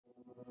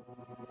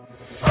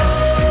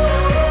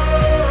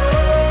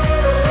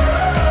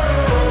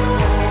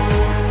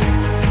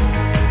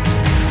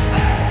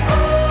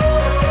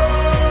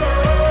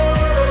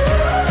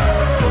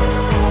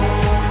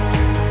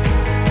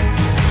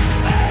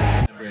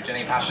With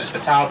Jenny passengers for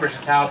Tower Bridge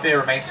and Tower Pier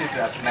remain seated.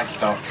 That's the next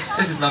stop.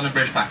 This is London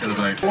Bridge, back of the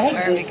boat.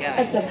 Exit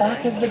at the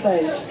back of the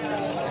boat.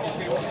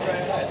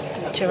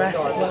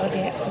 Jurassic World,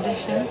 the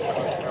exhibition.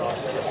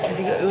 Have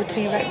you got your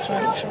T-Rex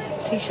Ranch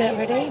t-shirt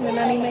ready? The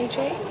nanny made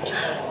you?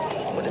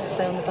 What does it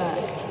say on the back?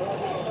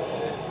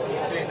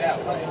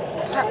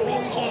 Park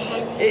Ranger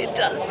Henry. It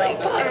does say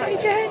Park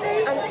Ranger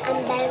Henry.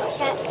 And then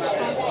Jack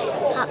said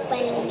Park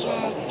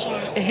Ranger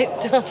Jack. It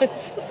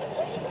does.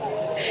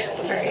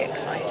 Very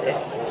excited.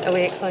 Are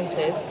we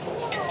excited?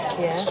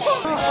 Yeah.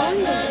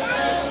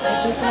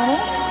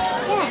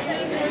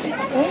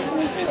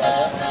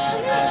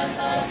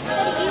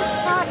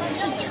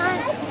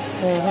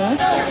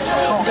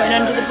 Going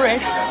under the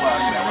bridge.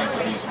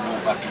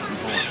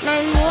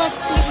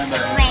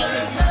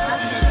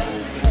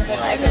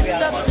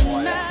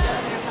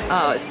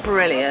 Oh, it's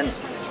brilliant.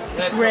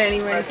 It's really,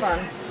 really fun.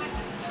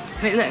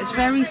 It's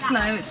very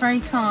slow, it's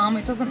very calm,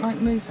 it doesn't like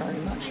move very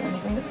much or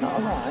anything, it's not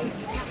a ride.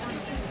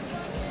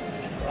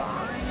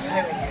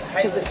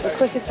 Because it's the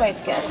quickest way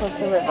to get across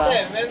the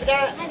river.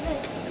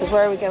 Because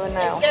where are we going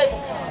now?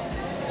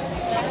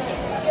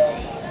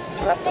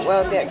 Jurassic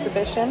World, the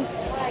exhibition.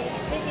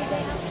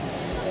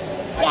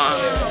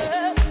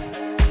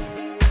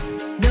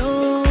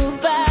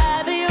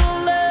 Nobody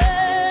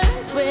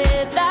learns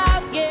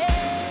without getting.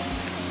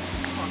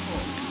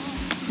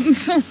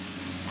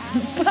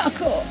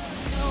 Buckle.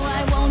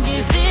 I won't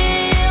give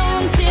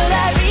in till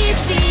I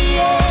reach the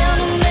end,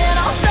 and then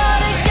I'll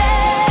start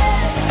again.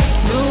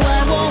 No,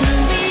 I won't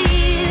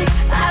leave.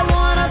 I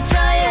wanna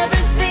try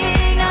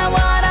everything. I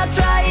wanna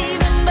try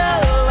even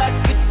though I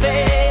could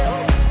fail.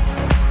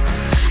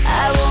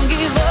 I won't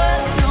give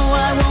up. No,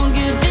 I won't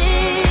give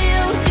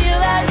in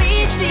till I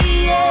reach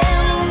the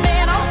end, and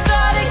then I'll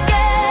start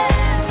again.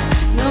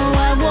 No,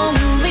 I won't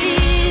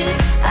leave.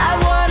 I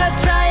wanna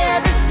try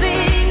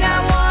everything. I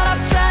wanna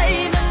try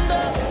even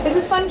though. Is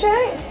this fun,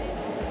 Jack?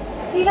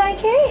 You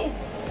like it?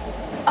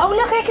 Oh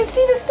look, I can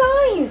see the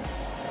sign!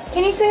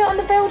 Can you see it on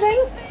the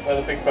building? Where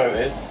the big boat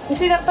is. You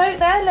see that boat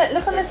there?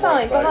 Look on the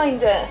sign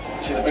behind it.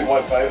 See the big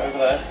white boat over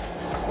there?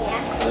 Yeah.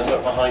 And then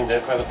look behind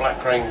it where the black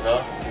cranes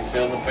are. You can see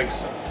on the big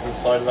on the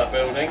side of that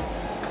building.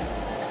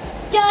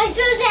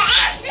 Dinosaurs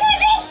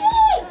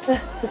exhibition!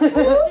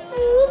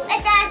 Ooh,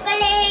 it's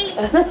happening!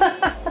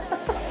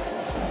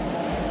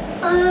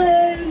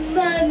 Oh,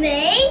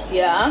 Mummy.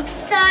 Yeah.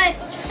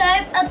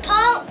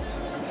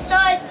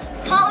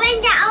 Park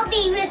Ranger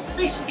Alfie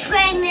was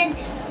training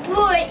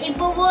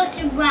believable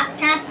water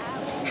raptor,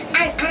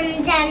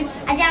 and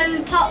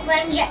then Park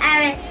Ranger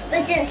Aaron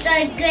wasn't so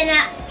good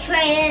at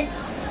training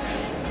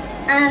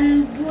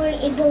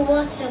believable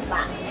water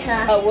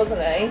raptor. Oh,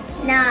 wasn't he?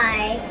 No,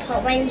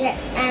 Park Ranger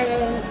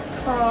Aaron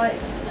can't.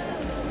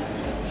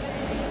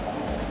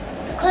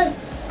 Because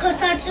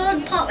I saw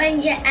Park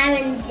Ranger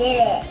Aaron did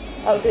it.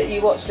 Oh,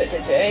 you watched it,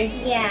 did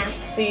you? Yeah.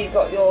 So you've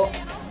got your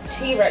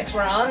T-Rex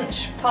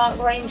Ranch, Park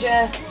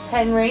Ranger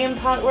Henry and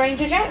Park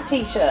Ranger Jack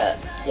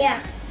t-shirts.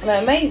 Yeah.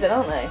 They're amazing,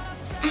 aren't they?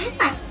 I have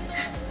that.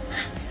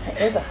 It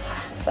is a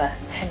for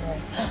Henry.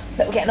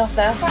 Look, we're getting off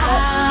now.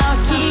 I'll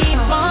keep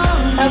on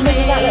How big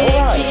is that little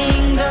ride?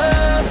 making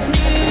those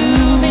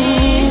new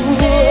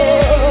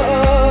mistakes.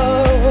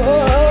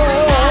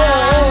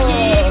 I'll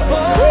keep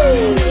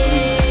on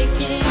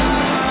making.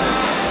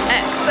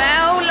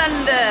 ExCel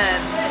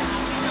London.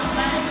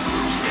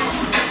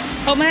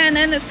 Oh man,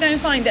 then let's go and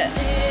find it.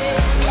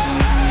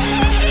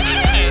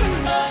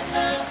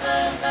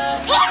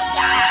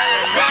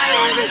 Try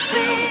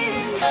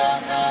everything.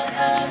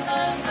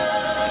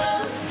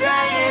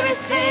 Try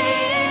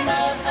everything.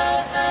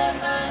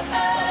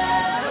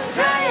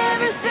 Try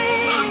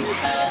everything.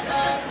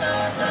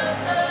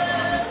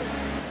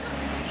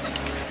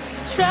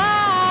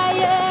 Try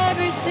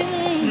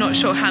everything. I'm not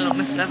sure how long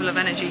this level of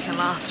energy can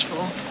last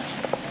for.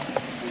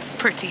 It's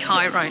pretty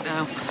high right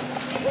now.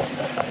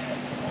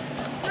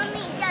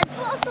 Mummy, Dad,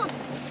 what are the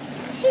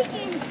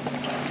pigeons?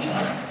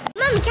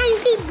 Mum, can you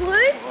see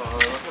blue?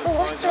 Oh,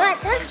 what's right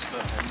there?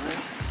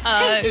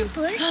 Can you see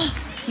blue?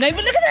 No,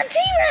 but look at that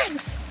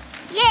T-Rex!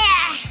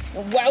 Yeah!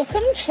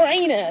 Welcome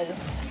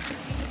trainers.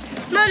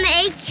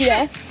 Mummy,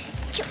 Yeah.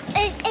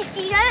 if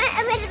you go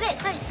a little bit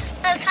closer,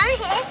 come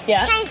here.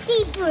 Yeah. Can you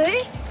see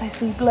blue? I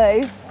see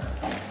blue.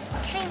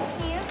 Can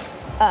you?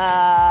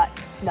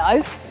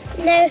 No.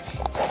 No.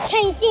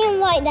 Can you see him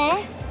right there?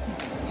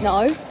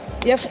 No.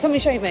 You have to come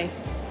and show me.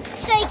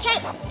 So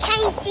can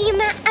you see him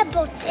at the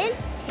bottom?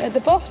 At the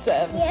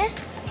bottom? Yeah.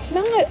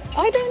 No,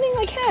 I don't think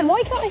I can.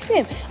 Why can't I see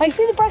him? I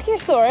see the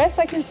Brachiosaurus,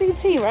 I can see the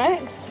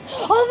T-Rex.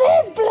 Oh,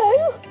 there's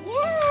Blue!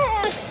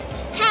 Yeah.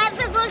 Have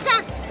a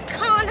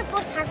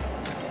carnival time.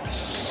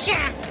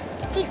 Sure.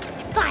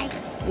 Bye.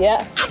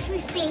 Yeah,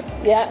 Everything.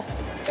 yeah.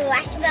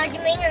 Last about the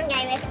ring on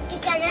game.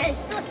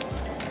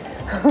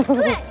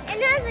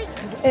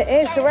 It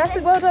is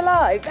Jurassic World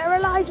Alive. They're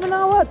alive in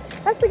our world.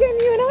 That's the game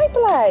you and I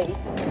play.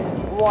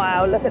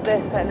 Wow, look at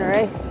this,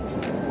 Henry.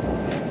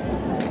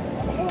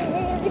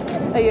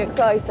 Are you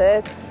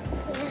excited?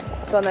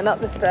 Go on then, up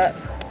the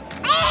steps.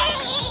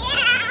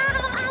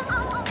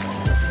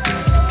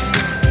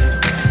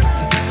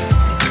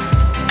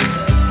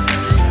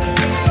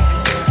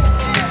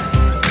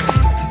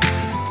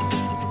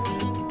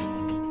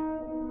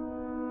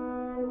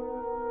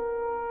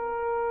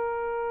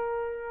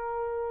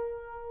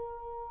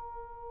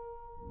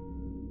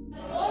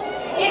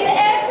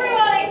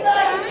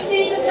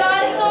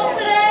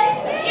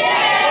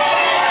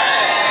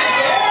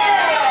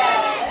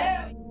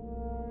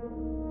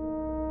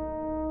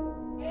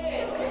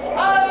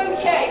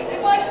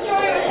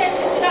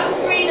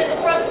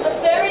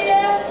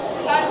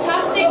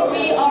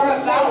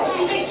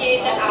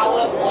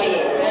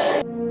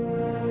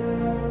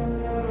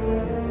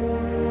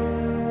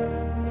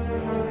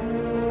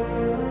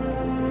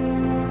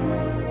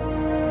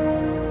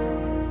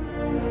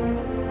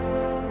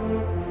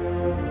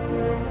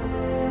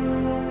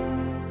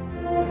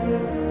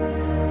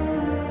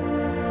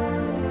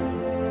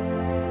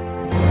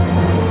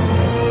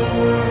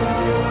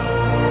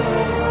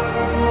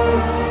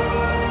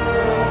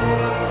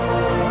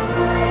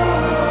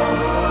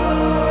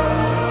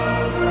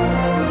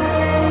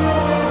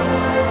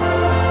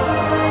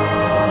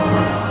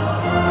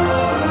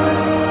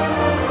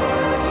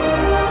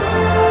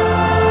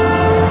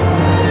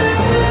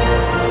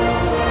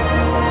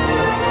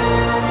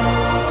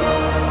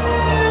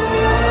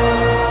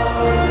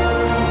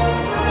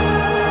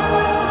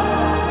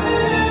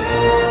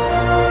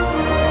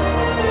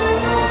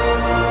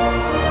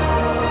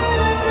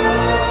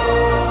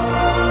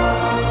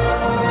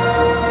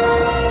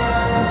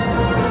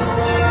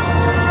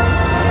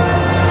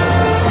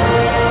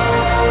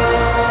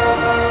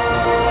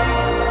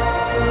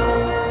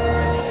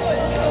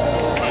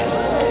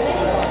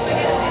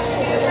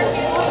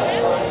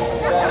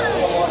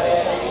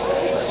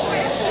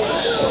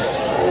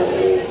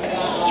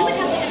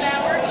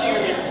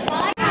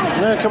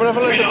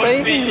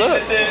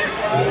 this is?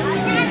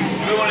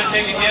 Who want to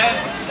take a guess?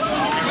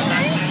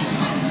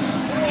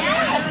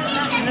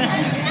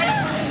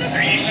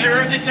 Are you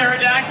sure it's a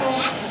pterodactyl?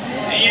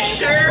 Are you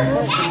sure?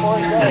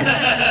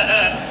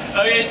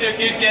 Okay, so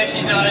good guess,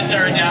 she's not a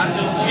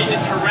pterodactyl, she's a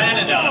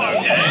pteranodon,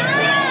 okay?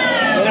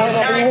 So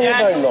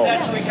pterodactyls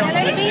actually come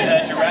from the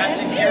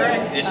Jurassic era.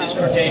 This is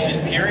Cretaceous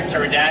period.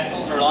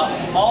 Pterodactyls are a lot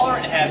smaller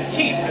and have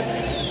teeth.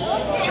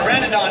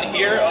 Pteranodon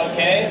here,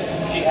 okay,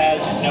 she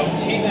has no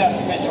teeth. That's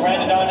because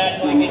Pteranodon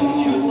actually gets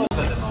toothless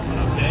at the moment,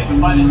 okay? But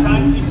by the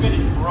time she's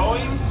finished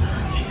growing,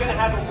 she's going to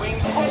have a wing.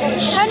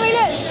 Henry,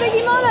 look,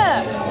 Sticky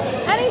Monarch.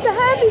 And he's a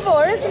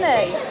herbivore, isn't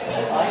he?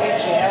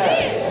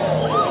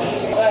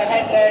 Her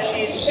head there,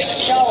 she's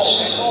 6 years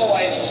old. It's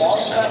always one.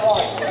 Is that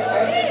right?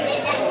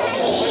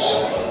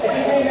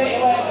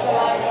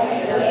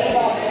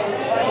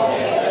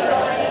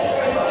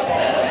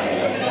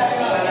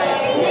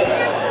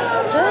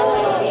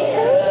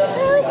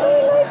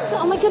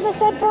 Oh my goodness,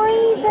 they're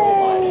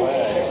breathing.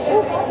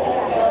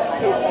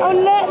 Oh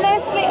look, they're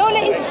asleep. Oh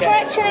look, he's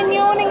stretching and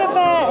yawning a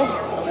bit.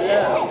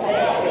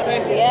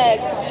 There's the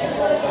eggs.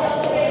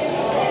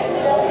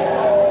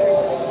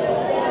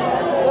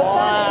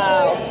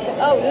 Wow.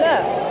 Oh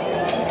look.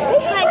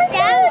 It's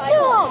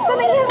Triceratops. I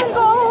mean, he hasn't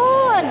got a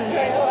horn.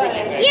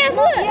 Yeah,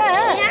 look.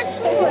 Yeah.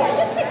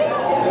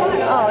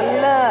 Oh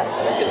look.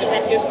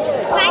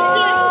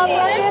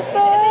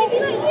 Brachiosaurus.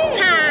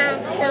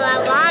 So I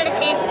wanted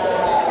it.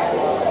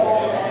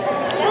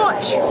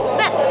 Watch,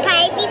 but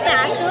baby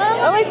Basil.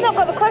 Oh, he's not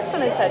got the crest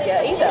on his head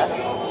yet either.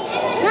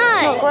 No.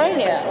 It's not grown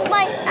yet.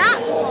 Like that.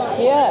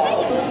 Yeah.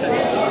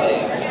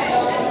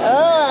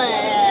 Oh,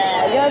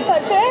 you want to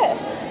touch it?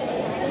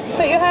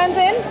 Put your hand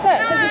in? Look,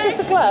 because it's just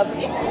a glove.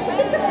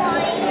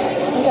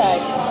 Okay.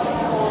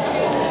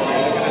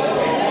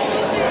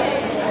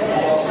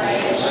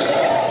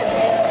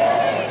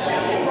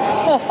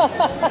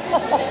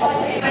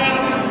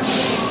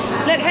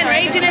 Look,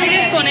 Henry, do you know who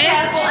this one is?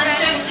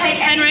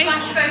 Henry, do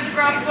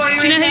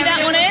you know who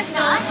that one is?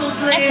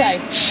 Echo.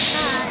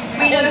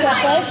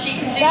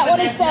 That one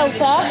is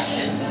Delta.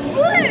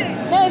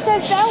 No, it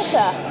says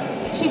Delta.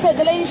 She said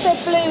the lady said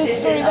blue is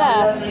through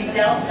there.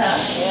 Delta.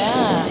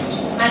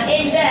 Yeah. And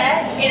in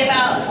there, in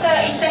about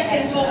 30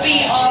 seconds, will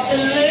be our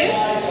balloon.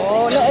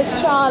 Oh, look, it's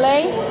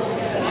Charlie.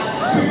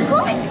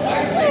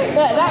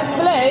 Look, that's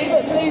Blue,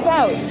 but Blue's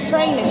out. She's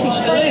training, she's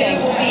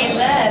training. Will be in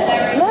there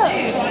very Look.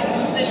 soon.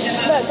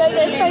 Look, go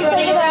get space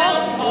over there.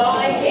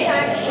 Live in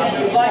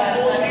action.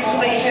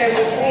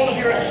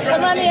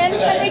 Come round the end.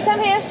 Henry,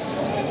 come here.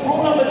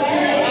 Rule number 2.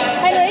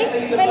 Henry.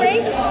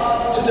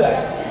 Today,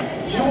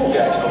 you will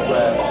get a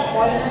rare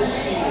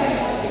behind-the-scenes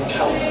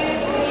encounter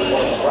with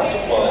one of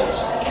Jurassic World's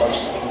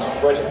most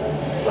incredible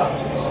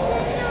raptors,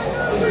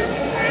 Balloon.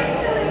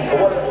 A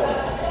word of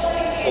warning.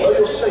 Although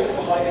you're safe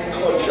behind the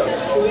enclosure,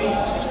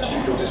 please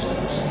keep your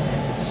distance.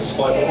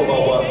 Despite all of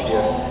our work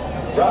here,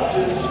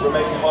 raptors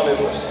remain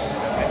carnivorous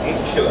with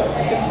killer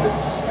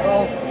instincts.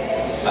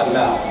 And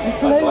now,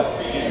 I'd like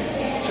for you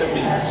to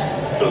meet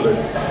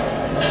Balloon.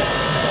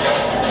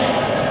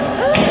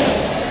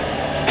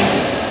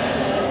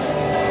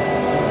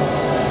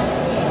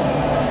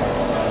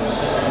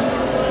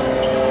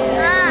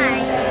 Hi,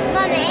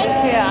 Mummy.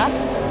 Yeah.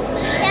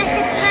 That's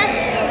the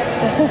person.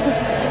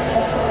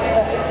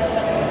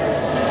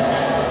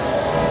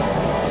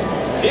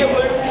 Here,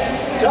 Blue.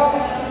 Come.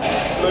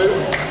 Blue.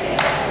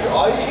 Your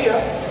eyes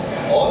here.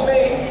 On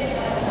me.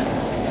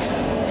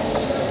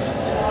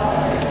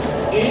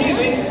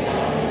 Easy.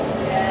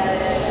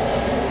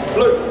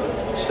 Blue.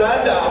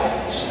 Stand down.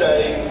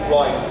 Stay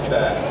right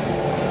there.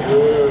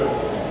 Good.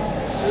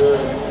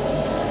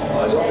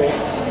 Eyes on me.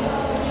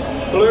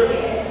 Blue.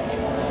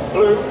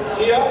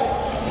 Here.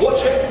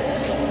 Watch it.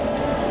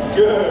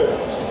 Good.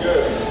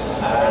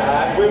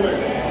 And we're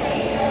moving.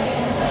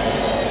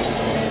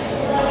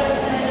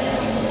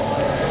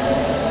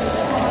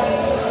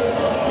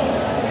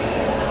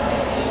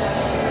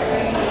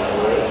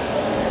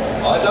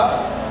 Eyes up.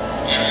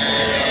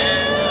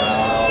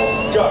 Now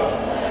go.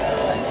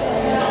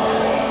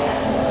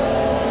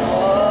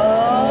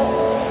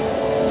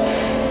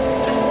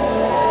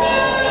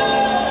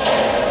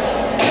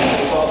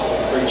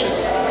 Remarkable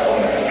creatures on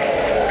there.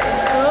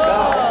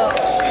 Now,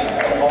 let's see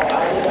how our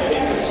animal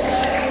behaviorists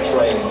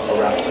train a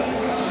raptor.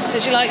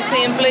 Did you like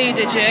seeing Blue,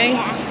 did you?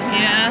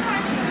 Yeah.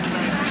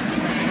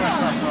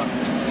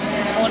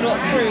 I wonder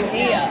what's through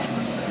here.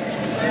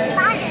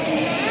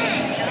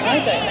 I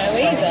don't know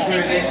either.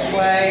 This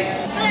way.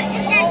 Look,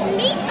 that's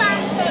meat bun.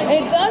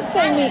 It does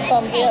say meat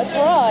bumpy, that's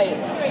right.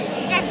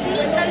 That's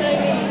meat bun.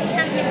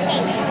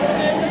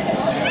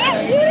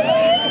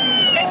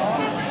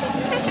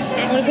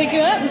 I'm going to pick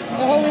you up.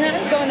 We're holding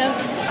hand. Go on then.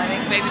 I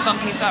think Baby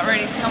Bumpy's about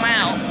ready to come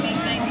out.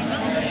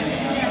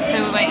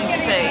 Who we're waiting to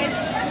see.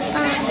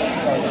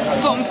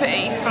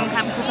 Bumpy from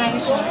Camp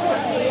Cretaceous.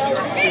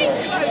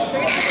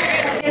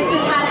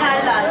 We've had her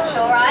lunch,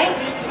 alright?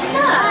 So,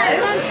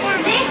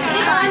 this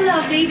is our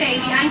lovely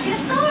baby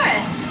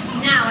Ankylosaurus.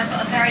 Now, I've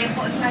got a very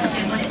important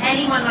question. Would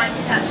anyone like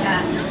to touch her?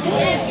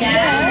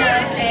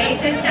 Yeah, lovely.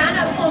 So stand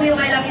up for me, all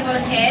my lovely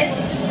volunteers.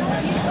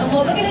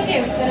 what we're going to do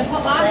is we're going to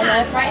pop our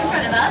hands right in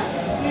front of us,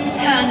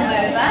 turn them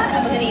over, and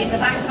we're going to use the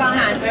backs of our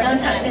hands. We're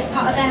going to touch this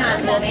part of their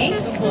hand for me.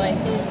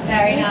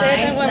 Very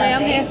nice.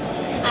 Lovely.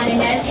 And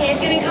Inez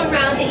here's going to come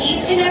round to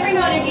each and every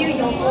one of you.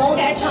 You'll all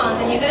get a chance,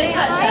 and you're going to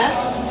touch her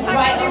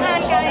right on the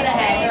top of the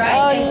head, right?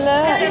 Oh,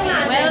 look.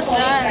 Well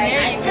done.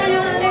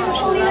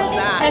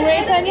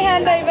 Henry, turn your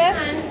hand over.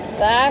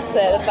 That's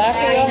it, the back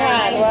of your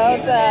hand. Well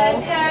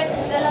done. Parents,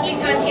 it's a lovely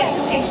time to get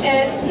some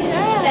pictures.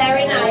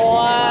 Very nice.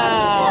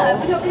 Wow.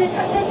 So, we're not going to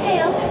touch her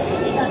tail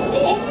because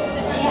this,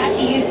 she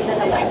actually uses as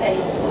a weapon.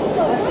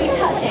 So if we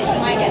touch it, she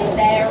might get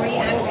very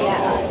angry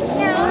at us.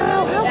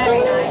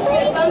 Very nice.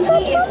 So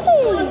Bumpy is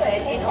covered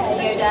in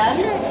osteoderm.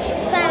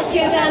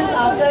 Osteoderms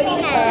are bony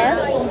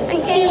deposits on the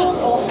scales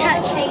or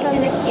hard shaped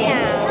in the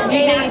skin.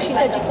 She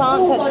said you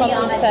can't touch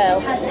Bumpy's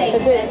tail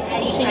because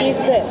she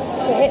uses it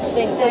to hit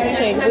things, doesn't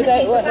she? We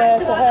don't want her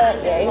to hurt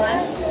you.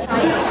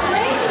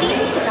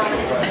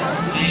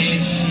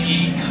 Here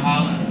she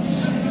comes.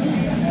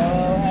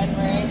 Oh,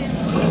 Henry.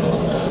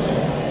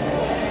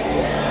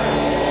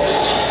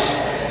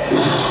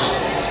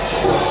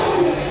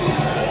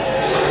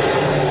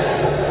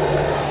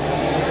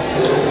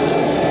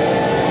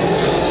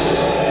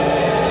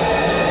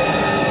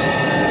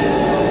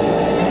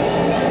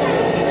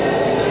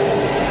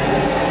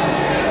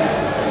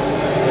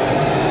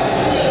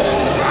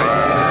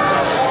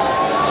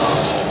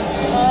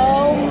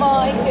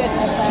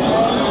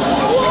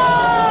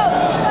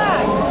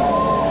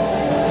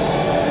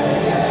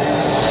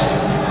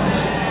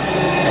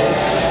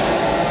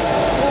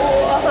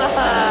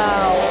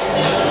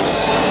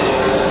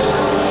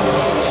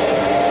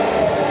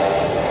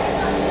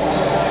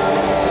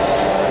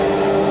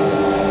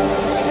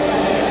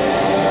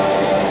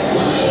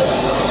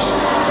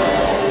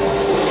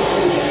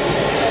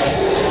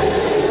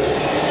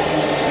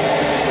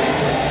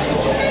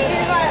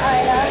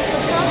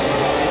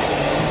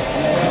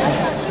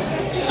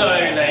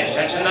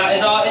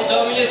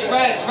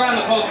 Round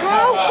the pulse.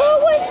 How cool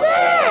was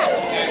that?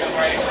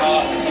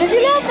 Did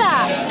you love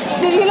that?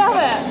 Did you love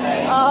it?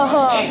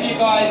 Oh. If you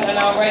guys are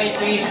now ready,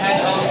 please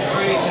head on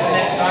through to the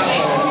next valley.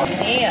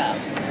 Here.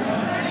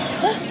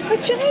 The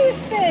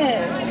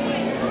gyrospheres.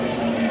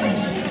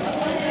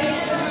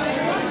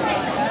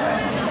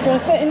 Do you want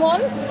to sit in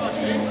one?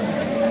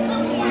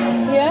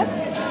 Yeah?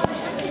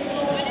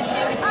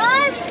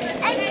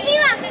 And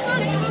T-Rex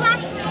from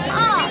Jurassic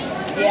Park.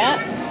 Yeah.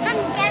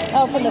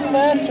 Oh, from the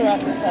first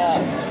Jurassic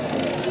Park.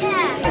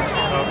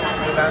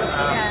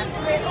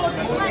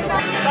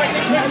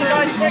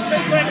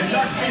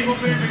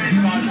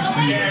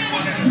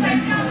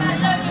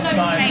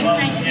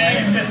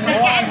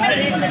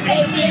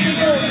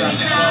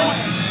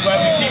 Where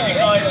we keep you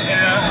guys in a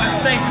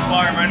safe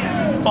environment,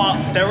 but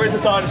there is a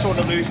dinosaur on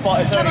the loose,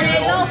 but it's only a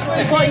little.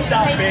 It's like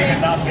that big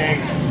and that big.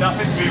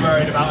 Nothing to be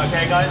worried about,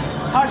 okay guys?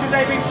 How's your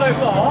day been so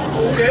far?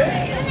 All good?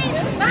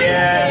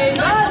 Yeah.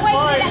 That's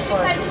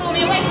fine.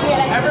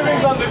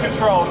 Everything's under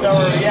control, don't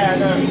worry. Yeah,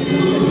 no.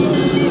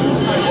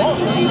 What?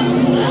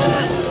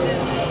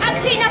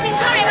 Absolutely nothing's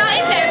coming out,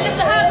 is there? It's just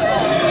a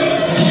herbivore.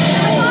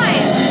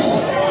 Fine.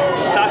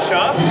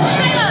 Sasha?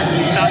 Hang on.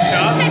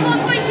 Sasha? Take one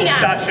pointing at.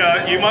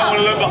 Sasha, you might want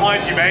to look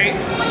behind you, mate.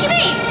 What do you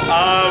mean?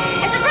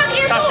 It's a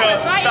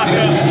Brachiosaurus, right?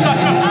 Sasha.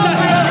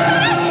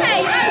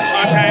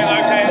 Okay.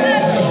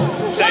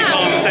 Stay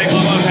calm,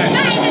 okay.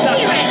 That is a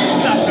T-Rex.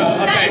 Sasha,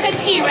 okay. That is a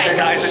T-Rex. Okay,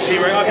 that is a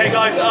T-Rex. Okay,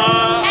 guys,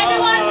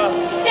 everyone,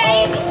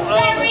 stay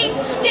very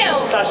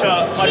still.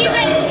 Sasha,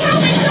 T-Rex,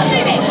 Calvin, stop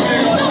moving.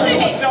 Stop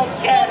moving. I'm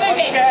scared.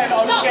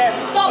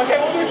 Stop. Okay,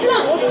 what do we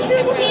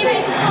do? T-Rex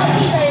can't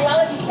see very well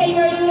if you stay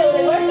very still.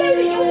 They won't move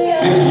it, you'll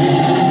hear.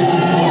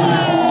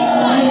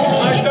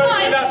 I don't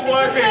think that's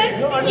working.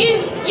 Because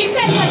you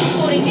fed her this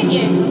morning, didn't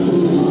you?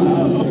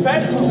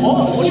 Fed?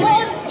 What?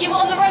 You were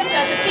on the rotor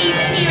to feed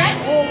the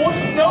T-Rex.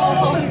 No, I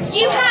wasn't.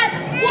 You had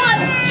one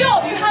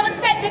job. You haven't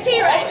fed the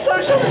T-Rex.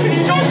 I'm so sorry.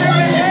 You don't do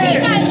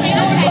She's angry.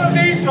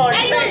 Okay. These guys,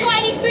 Anyone got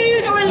any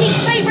food or a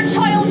least favourite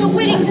child you're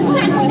willing to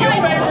sacrifice? Your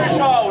favourite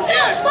child,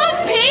 yes. Not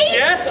Bumpy.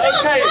 Yes,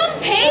 okay. Not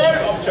Bumpy.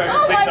 I'm joking.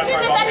 Oh my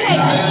goodness. Okay.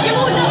 You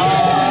all know.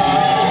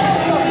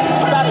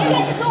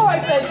 Get the door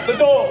open. The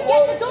door.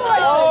 Get the door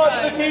open. Oh,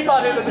 the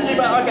keypad.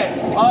 Okay.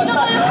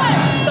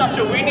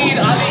 Sasha, we need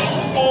at least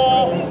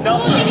 4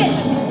 numbers.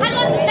 Hang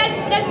on.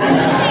 There's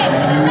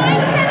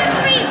 9, 7,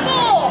 3,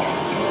 4.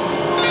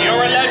 You're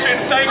a legend.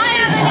 Thank you. I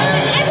am a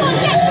legend. Everyone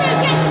get through.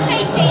 Get to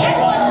safety.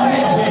 Everyone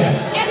through.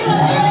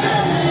 Everyone through.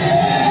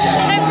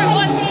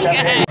 What to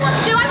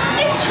do?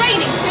 It's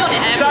training, to be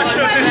honest.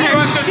 Sasha, did you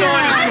have the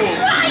dinosaur? I'm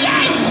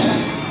trying.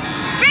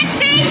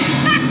 Rexy,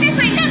 back this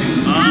way. Look.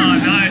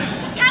 Nice.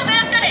 Calvin,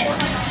 I've done it.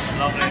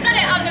 Lovely. I've done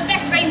it. I'm the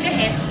best ranger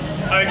here.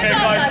 Okay,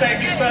 guys, thank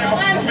you so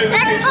much for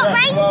visiting. Let's put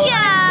Ranger.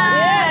 Yeah.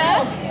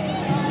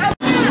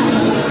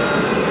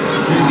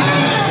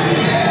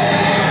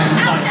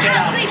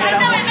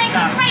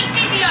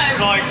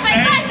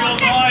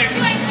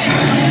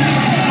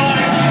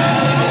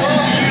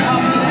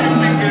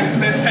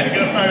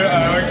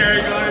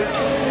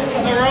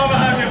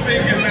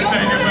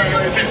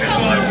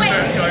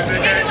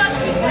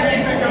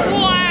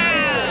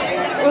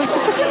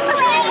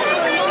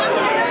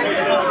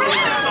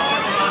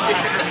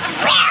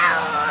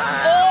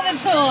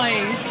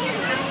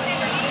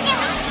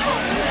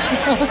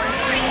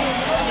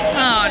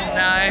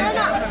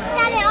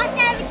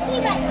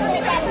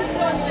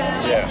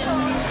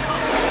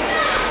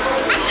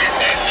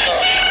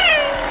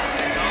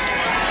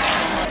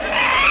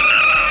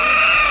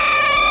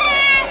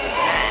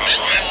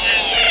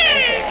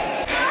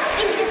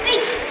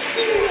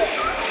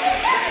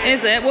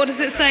 it? What does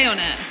it say on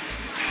it?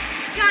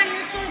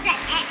 Dinosaurs at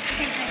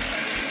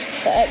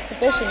exhibition. The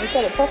exhibition, you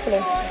said it properly.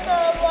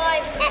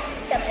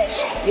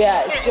 Exhibition.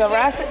 Yeah, it's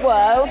Jurassic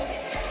World,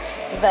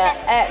 the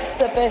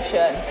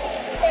exhibition.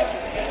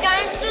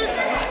 Dinosaurs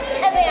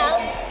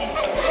around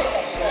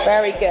exhibition.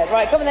 Very good.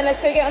 Right, come on then, let's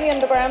go get on the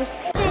underground.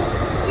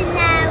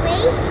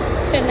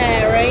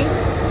 Canary.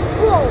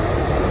 Wolf.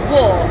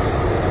 Wolf.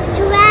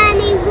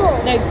 Tyranny wolf.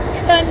 No,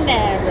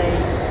 canary.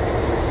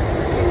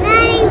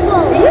 Canary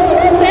wolf.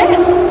 Yeah, that's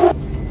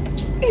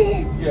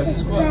Yes,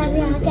 it's Where we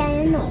are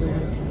going on.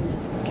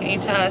 it. Can you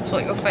tell us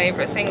what your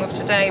favourite thing of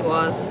today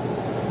was?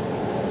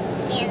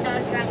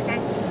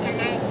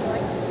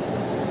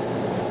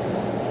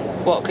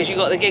 What, because you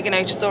got the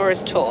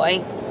Giganotosaurus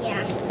toy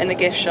Yeah. in the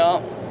gift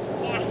shop,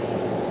 Yeah.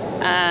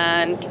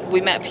 and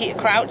we met Peter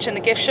Crouch in the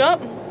gift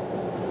shop,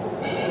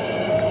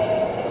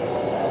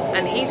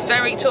 and he's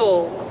very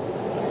tall,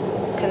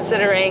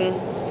 considering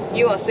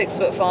you are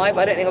 6'5".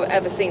 I don't think I've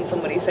ever seen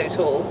somebody so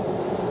tall.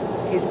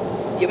 I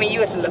mean, you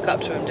had to look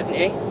up to him, didn't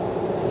you?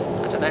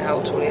 I don't know how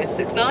tall he is,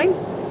 6'9"?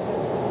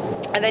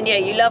 And then, yeah,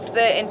 you loved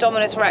the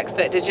Indominus Rex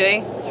bit, did you?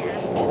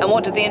 Yeah. And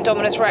what did the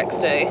Indominus Rex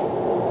do?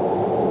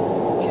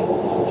 Just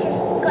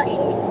got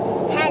his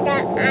head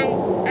up and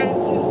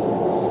just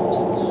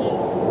eat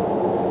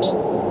his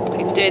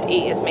meat. He did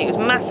eat his meat. It was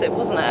massive,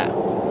 wasn't it?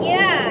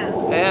 Yeah.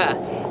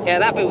 Yeah,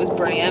 that bit was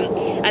brilliant.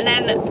 And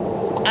then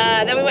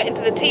we went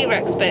into the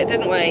T-Rex bit,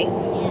 didn't we?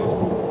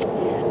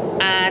 Yeah.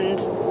 And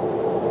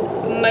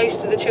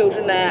most of the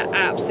children there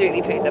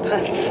absolutely pooed their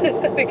pants.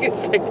 I think it's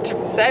safe to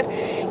be said.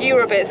 You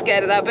were a bit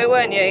scared of that bit,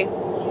 weren't you?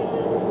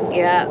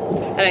 Yeah.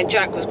 And then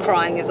Jack was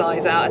crying his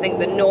eyes out. I think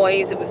the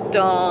noise, it was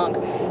dark.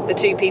 The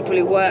two people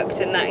who worked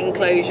in that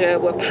enclosure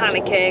were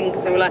panicking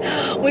because they were like,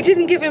 oh, we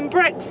didn't give him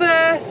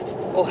breakfast.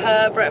 Or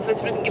her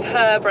breakfast, we didn't give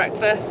her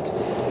breakfast.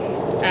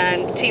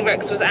 And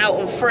T-Rex was out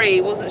and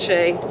free, wasn't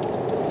she?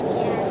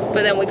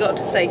 But then we got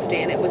to safety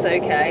and it was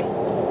okay.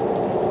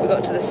 We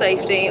got to the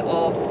safety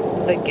of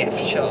the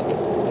gift shop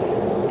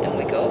and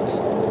we got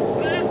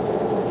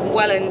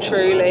well and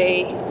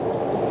truly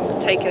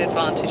taken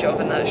advantage of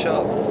in that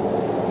shop.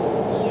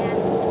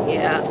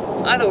 Yeah,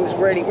 I thought it was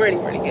really, really,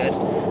 really good.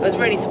 I was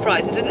really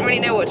surprised. I didn't really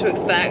know what to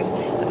expect.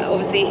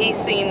 Obviously, he's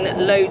seen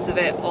loads of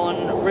it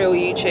on real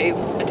YouTube.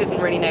 I didn't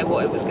really know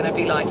what it was going to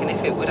be like and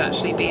if it would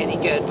actually be any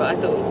good, but I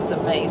thought it was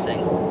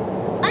amazing.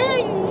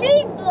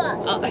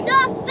 Not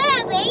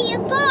very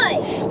boy.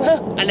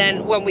 And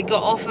then when we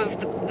got off of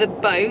the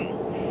boat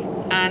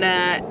and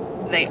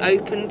they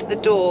opened the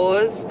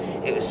doors,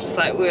 it was just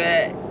like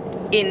we're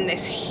in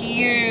this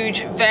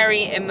huge,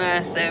 very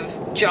immersive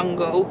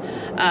jungle.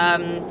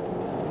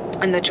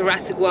 And the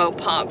Jurassic World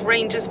Park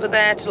rangers were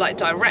there to like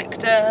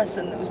direct us,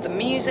 and there was the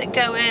music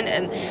going,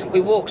 and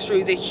we walked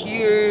through the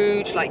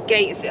huge like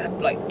gates. It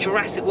had like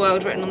Jurassic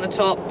World written on the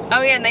top.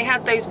 Oh yeah, and they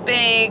had those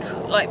big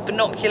like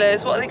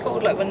binoculars. What are they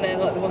called? Like when they're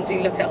like the ones you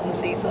look at on the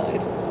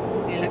seaside.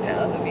 You look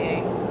out at the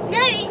view. No,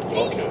 it's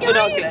these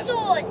Binoculars.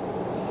 dinosaurs.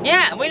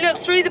 Yeah, we looked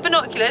through the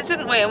binoculars,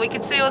 didn't we? And we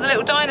could see all the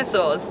little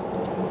dinosaurs.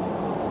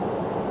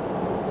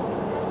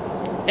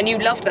 And you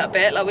loved that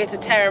bit, like we had to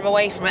tear him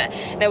away from it.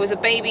 There was a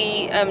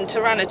baby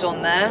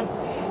pteranodon there,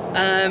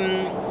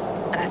 and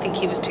I think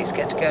he was too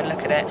scared to go and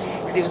look at it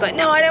because he was like,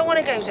 "No, I don't want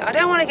to go. I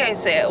don't want to go and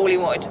see it." All he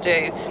wanted to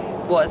do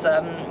was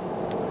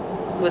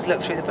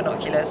look through the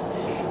binoculars.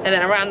 And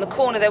then around the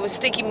corner there was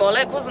Sticky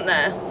Molluck, wasn't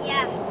there?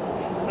 Yeah.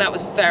 And that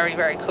was very,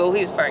 very cool.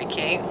 He was very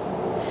cute.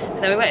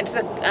 And then we went into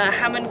the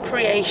Hammond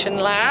Creation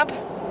Lab.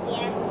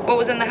 Yeah. What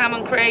was in the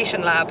Hammond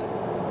Creation Lab?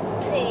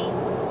 Poo.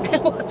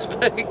 It was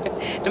poo.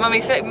 Did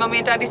mummy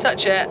and daddy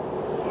touch it?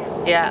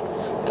 Yeah.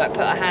 We like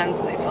put our hands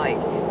in these like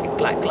big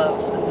black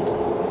gloves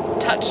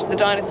and touched the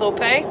dinosaur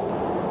poo.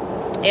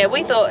 Yeah,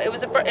 we thought it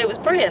was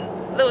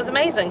brilliant. That was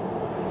amazing.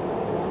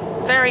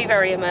 Very,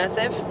 very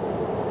immersive.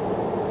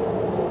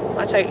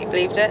 I totally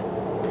believed it.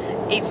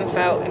 Even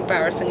felt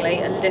embarrassingly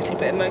a little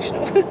bit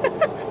emotional.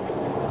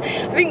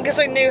 I think because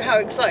I knew how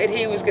excited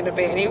he was going to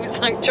be, and he was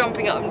like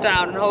jumping up and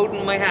down and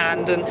holding my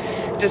hand, and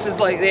just as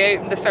like they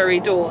opened the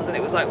ferry doors, and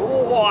it was like,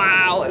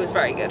 wow, it was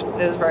very good.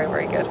 It was very,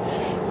 very good.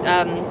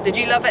 Did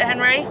you love it,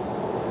 Henry?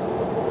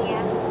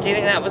 Yeah. Do you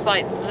think that was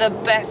like the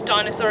best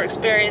dinosaur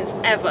experience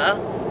ever?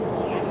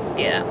 Yeah.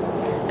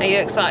 Yeah. Are you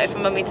excited for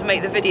mummy to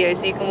make the video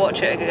so you can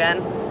watch it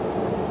again?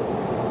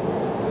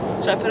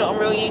 Should I put it on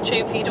real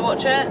YouTube for you to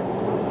watch it?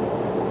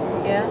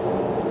 Yeah.